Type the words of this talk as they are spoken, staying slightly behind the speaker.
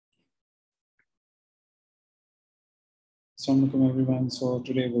Assalamu alaikum everyone. So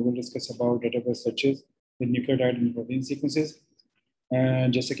today we will discuss about database searches with nucleotide and protein sequences.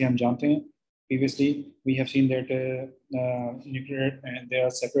 जैसे कि हम जानते हैं, previously we have seen that nucleotide and there are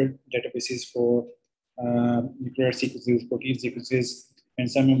separate databases for nucleotide sequences, protein sequences,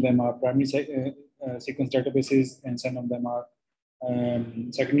 and some of them are primary sequence databases, and some of them are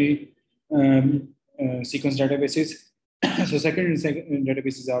secondary sequence databases. So secondary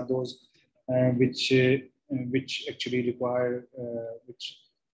databases are those which actually require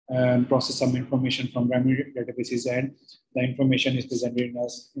process some information from primary databases, and the information is presented in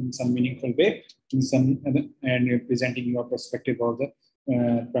us in some meaningful way, and presenting your perspective of the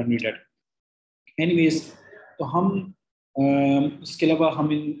primary data. Anyways, तो हम इसके अलावा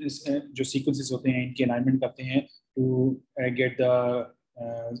हम इन जो sequences होते हैं इनकी alignment करते हैं to get the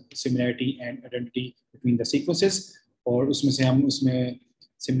similarity and identity between the sequences, और उसमें से हम उसमें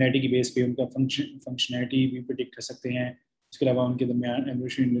सिमिलरिटी की बेस पे उनका फंक्शनैलिटी भी प्रेडिक्ट कर सकते हैं. उसके अलावा उनके दरमियान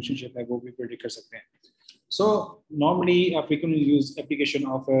एवोल्यूशन रिलेशनशिप है वो भी प्रेडिक्ट कर सकते हैं. So normally a frequently used application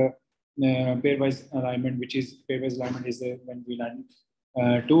of pairwise alignment, which is pairwise alignment, is when we align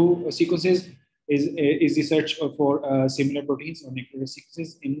two sequences, is the search for similar proteins or nucleotide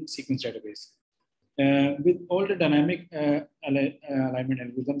sequences in sequence database. With all the dynamic alignment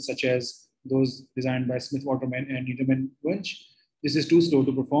algorithms such as those designed by Smith, Waterman, and Needleman-Wunsch, this is too slow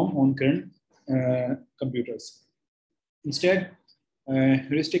to perform on current computers. Instead,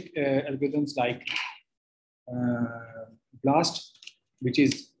 heuristic algorithms like BLAST, which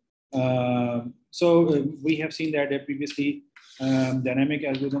is we have seen that previously dynamic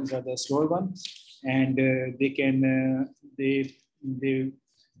algorithms are the slower ones, and they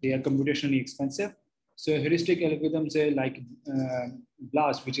are computationally expensive. So heuristic algorithms like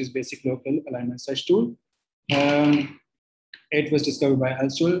BLAST, which is basic local alignment search tool. It was discovered by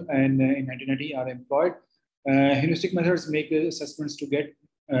Alstul, and in 1990 are employed. Heuristic methods make assessments to get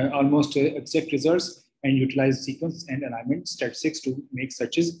almost exact results and utilize sequence and alignment statistics to make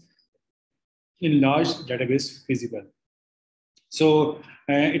searches in large database feasible. So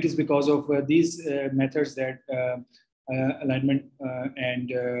it is because of these methods that alignment and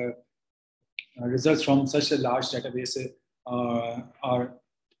results from such a large database are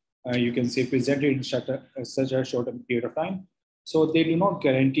you can say presented in such a short period of time. So they do not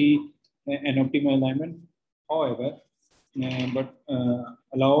guarantee an optimal alignment, however, but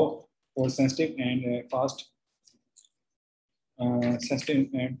allow for sensitive and fast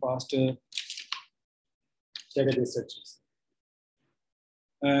database searches.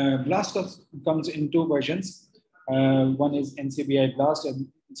 BLAST comes in two versions. One is NCBI BLAST, and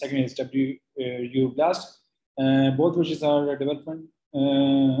second is WU BLAST. Both versions are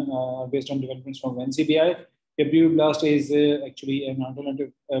based on developments from NCBI. WU BLAST is actually an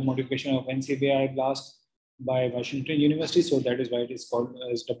alternative modification of NCBI BLAST by Washington University, so that is why it is called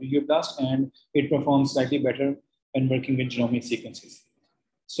as WU BLAST, and it performs slightly better when working with genomic sequences.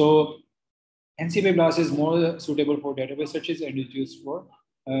 So NCBI BLAST is more suitable for database searches and is used for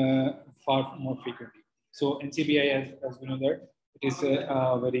far more frequently. So NCBI, as we know that, it is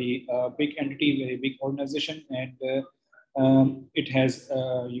a very big entity, very big organization, and it has,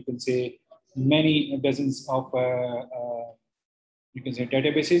 you can say, many dozens of, you can say,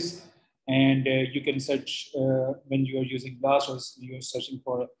 databases, and you can search when you are using BLAST, or you are searching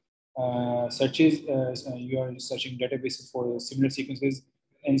for searches, you are searching databases for similar sequences.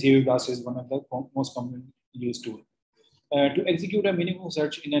 NCBI BLAST is one of the most commonly used tools. To execute a meaningful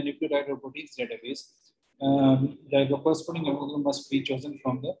search in a nucleotide or proteins database, the corresponding algorithm must be chosen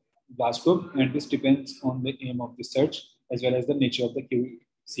from the BLAST group, and this depends on the aim of the search as well as the nature of the query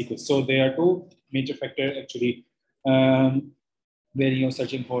sequence. So there are two major factors actually where you're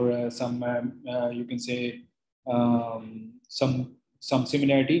searching for some, you can say, some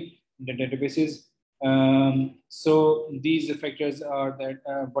similarity in the databases. So these factors are that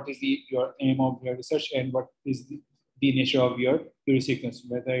what is your aim of your research, and what is the nature of your query sequence,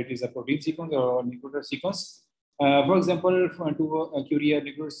 whether it is a protein sequence or a nucleotide sequence. For example, to query a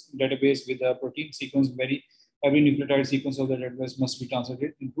nucleotide database with a protein sequence, every nucleotide sequence of the database must be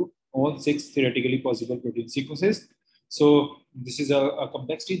translated into all 6 theoretically possible protein sequences. So this is a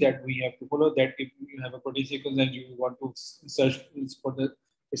complexity that we have to follow, that if you have a protein sequence and you want to search for the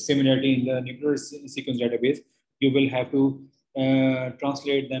similarity in the nucleotide sequence database, you will have to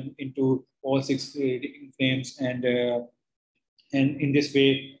translate them into all 6 frames, and in this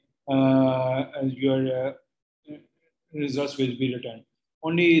way your results will be returned.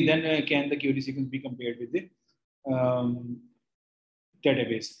 Only then can the query sequence be compared with the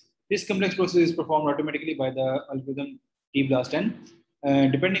database. This complex process is performed automatically by the algorithm tBLAST-N.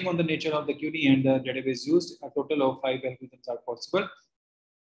 Depending on the nature of the query and the database used, a total of 5 algorithms are possible,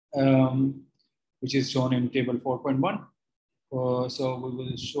 which is shown in table 4.1. So we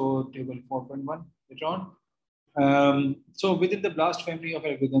will show table 4.1 later on. So within the BLAST family of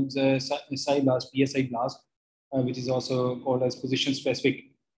algorithms, PSI BLAST, which is also called as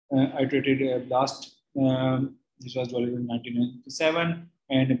position-specific iterated BLAST, which was developed in 1997,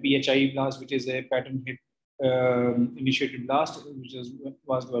 and PHI BLAST, which is a pattern hit initiated BLAST, which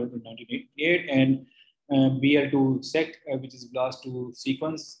was developed in 1988, and BL2-SEC, which is BLAST to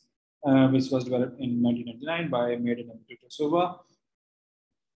sequence, which was developed in 1999 by Maiden and Petrosova,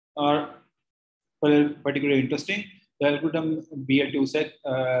 are particularly interesting. The algorithm BL2-SEC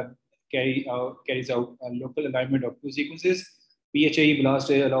carries out a local alignment of two sequences. PHI BLAST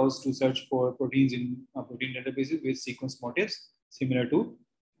allows to search for proteins in protein databases with sequence motifs similar to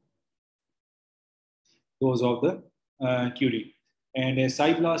those of the QD. And a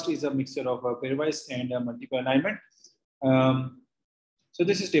PSI-BLAST is a mixture of pairwise and multiple alignment. So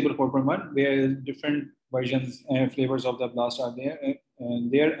this is table 4.1, where different versions and flavors of the BLAST are there,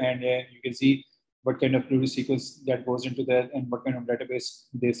 and you can see what kind of query sequence that goes into that and what kind of database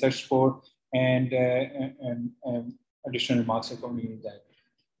they search for, and additional remarks according to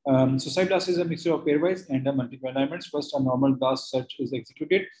that. So PSI-BLAST is a mixture of pairwise and multiple alignments. First, a normal BLAST search is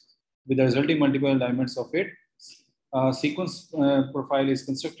executed with the resulting multiple alignments of it. Sequence profile is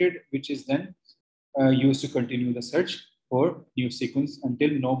constructed, which is then used to continue the search for new sequence until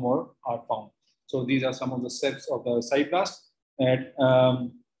no more are found. So these are some of the steps of the PSI-BLAST. That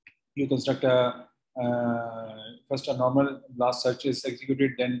you construct first a normal BLAST search is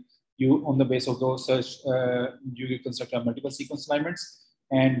executed, then you, on the base of those search, you construct multiple sequence alignments,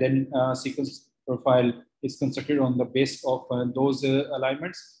 and then sequence profile is constructed on the base of those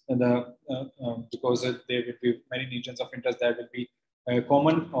alignments, and because there will be many regions of interest that will be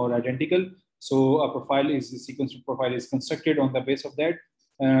common or identical. So a sequence profile is constructed on the base of that,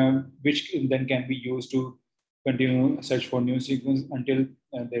 which then can be used to continue search for new sequence until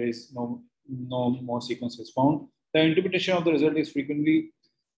there is no more sequences found. The interpretation of the result is frequently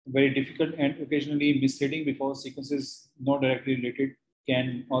very difficult and occasionally misleading because sequences not directly related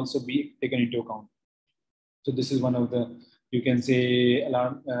can also be taken into account. So this is one of the, you can say,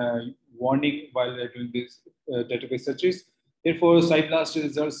 alarm warning while doing this database searches. Therefore, PSI-BLAST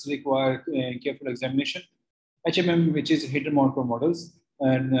results require careful examination. HMM, which is hidden Monroe models,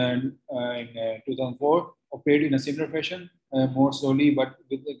 and in 2004 operate in a similar fashion, more slowly but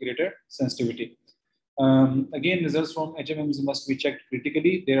with a greater sensitivity. Again, results from HMMs must be checked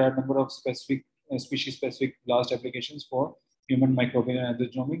critically. There are a number of specific species-specific BLAST applications for human microbial and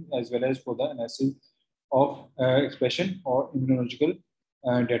genomics, as well as for the analysis of expression or immunological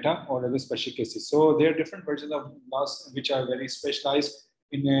data or other special cases. So there are different versions of BLAST which are very specialized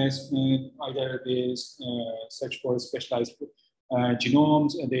in either they search for specialized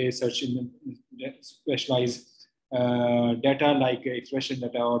genomes, they search in specialized data like expression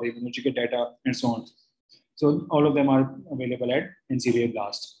data or immunological data and so on. So all of them are available at NCBI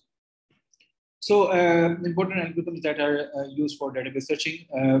BLAST. So important algorithms that are used for database searching.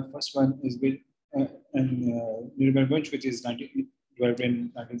 First one is built Bunch, which is developed in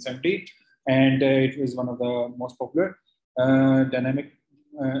 1970, and it was one of the most popular dynamic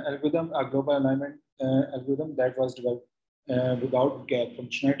algorithm, a global alignment algorithm that was developed without gap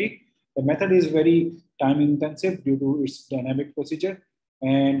functionality. The method is very time intensive due to its dynamic procedure,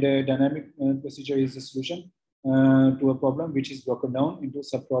 and dynamic procedure is a solution to a problem which is broken down into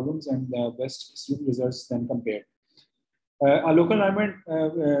sub-problems and the best results then compared. A local alignment,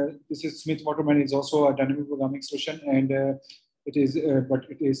 this is Smith-Waterman, is also a dynamic programming solution, and it is, but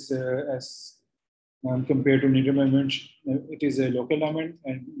it is as compared to Niedermeyer, it is a local alignment,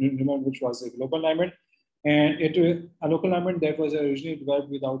 and Niedermeyer, which was a global alignment. And a local alignment that was originally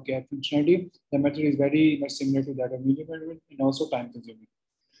developed without gap functionality. The method is very much similar to that of Niedermeyer and also time consuming.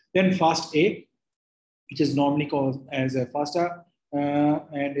 Then FASTA, which is normally called as a FASTA,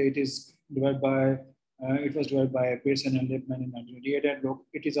 and it is developed by it was developed by Pearson and Lipman in 1988, and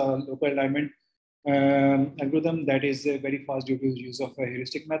it is a local alignment algorithm that is very fast due to the use of a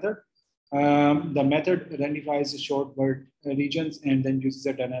heuristic method. The method identifies short word regions and then uses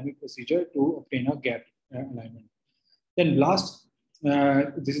a dynamic procedure to obtain a gap alignment. Then BLAST,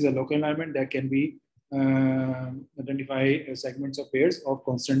 this is a local alignment that can be identify segments of pairs of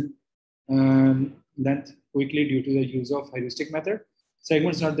constant length quickly due to the use of heuristic method.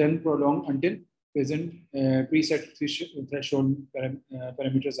 Segments are then prolonged until present preset threshold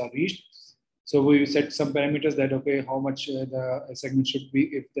parameters are reached. So we set some parameters that, okay, how much the segment should be.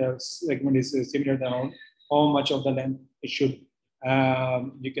 If the segment is similar, then how much of the length it should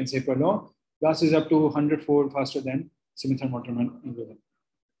you can say per law. BLAST is up to 100-fold faster than Smith-Waterman algorithm.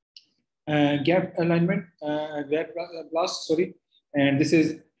 Gap alignment, BLAST, sorry, and this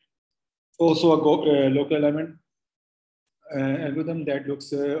is also a local alignment algorithm that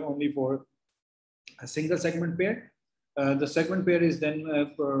looks only for a single segment pair. The segment pair is then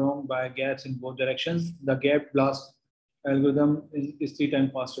prolonged by gaps in both directions. The gap BLAST algorithm is 3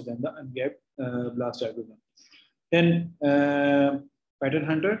 times faster than the ungap BLAST algorithm. Then pattern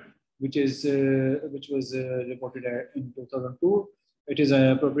hunter, which was reported in 2002. It is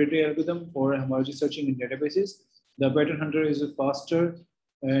a proprietary algorithm for homology searching in databases. The pattern hunter is faster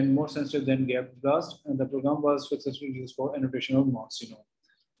and more sensitive than gap BLAST, and the program was successfully used for annotation of Morse genome.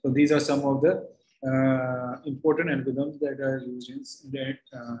 So these are some of the important algorithms that are used in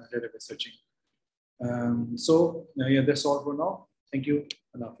database searching. Yeah, that's all for now. Thank you.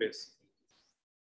 Allah Hafiz.